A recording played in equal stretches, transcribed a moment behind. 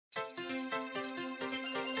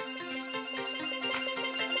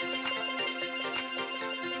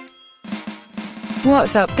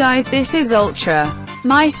What's up guys, this is Ultra.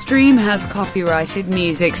 My stream has copyrighted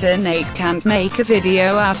music, so Nate can't make a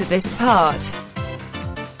video out of this part.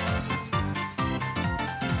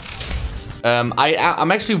 I'm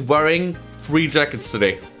actually wearing 3 jackets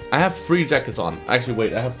today. I have 3 jackets on. Actually,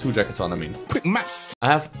 wait, I have 2 jackets on, I mean. Quick maths. I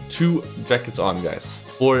have 2 jackets on, guys.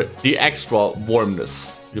 For the extra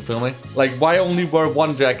warmness. You feel me? Like, why only wear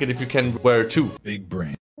 1 jacket if you can wear 2? Big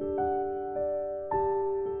brain.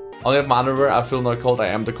 I have my underwear. I feel no cold. I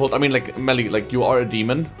am the cold. I mean, like, Melly, like, you are a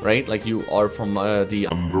demon, right? Like, you are from the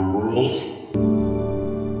underworld.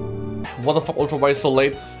 What the fuck, Ultra, why so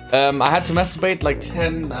late? I had to masturbate like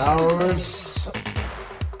 10 hours.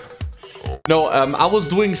 No, I was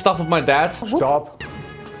doing stuff with my dad. Stop.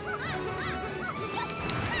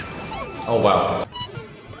 Oh, wow.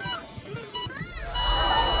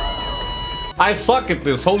 I suck at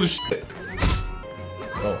this, holy shit.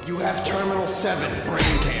 Oh. You have terminal 7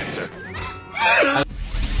 brain cancer.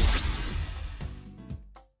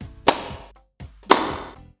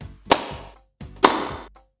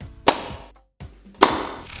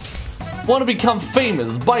 Want to become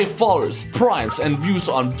famous? Buy followers, primes, and views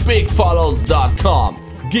on bigfollows.com.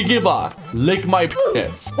 Gigiba, lick my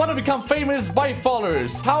penis. Want to become famous? Buy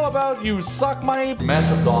followers. How about you suck my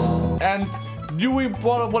massive dong? And you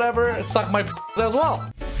whatever, suck my penis as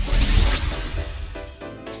well.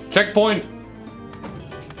 Checkpoint.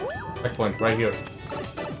 Checkpoint, right here.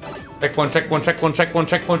 Checkpoint, checkpoint, checkpoint, checkpoint,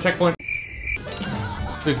 checkpoint, checkpoint.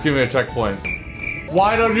 Please give me a checkpoint.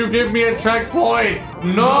 Why don't you give me a checkpoint?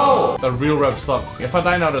 No! The real rep sucks. If I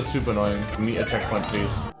die now, that's super annoying. Give me a checkpoint,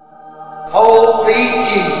 please. Holy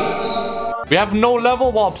Jesus! We have no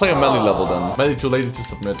level? Well, I'll play a melee level then. Melee too lazy to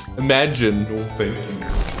submit. Imagine.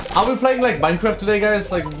 Are we playing like Minecraft today, guys?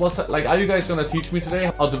 Like, what's that? Like, are you guys gonna teach me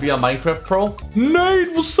today how to be a Minecraft pro?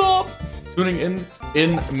 Nate, what's up? Tuning in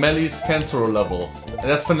Melly's cancer level. And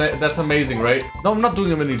that's amazing, right? No, I'm not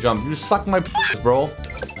doing a mini jump. You suck my penis, bro.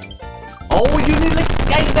 Oh, you need like,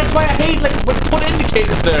 that's why I hate like put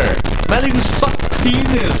indicators there. Melly, you suck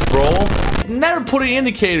penis, bro. Never putting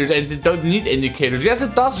indicators. It don't need indicators. Yes,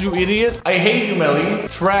 it does, you idiot. I hate you, Melly.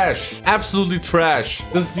 Trash. Absolutely trash.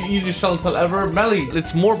 This is the easiest shell tell ever. Melly,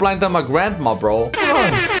 it's more blind than my grandma, bro.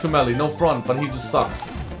 To Melly, no front, but he just sucks.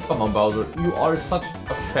 Come on, Bowser. You are such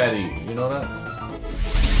a fatty. You know that?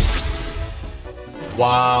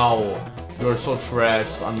 Wow. You're so trash.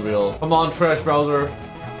 It's unreal. Come on, trash, Bowser.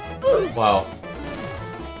 Wow.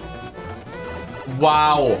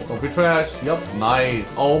 Wow. Don't be trash. Yep. Nice.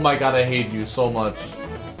 Oh my god, I hate you so much.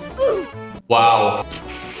 Wow.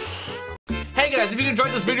 Hey guys, if you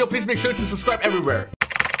enjoyed this video, please make sure to subscribe everywhere.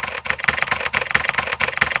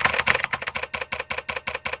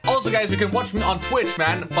 Also guys, you can watch me on Twitch,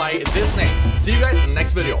 man, by this name. See you guys in the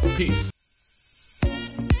next video. Peace.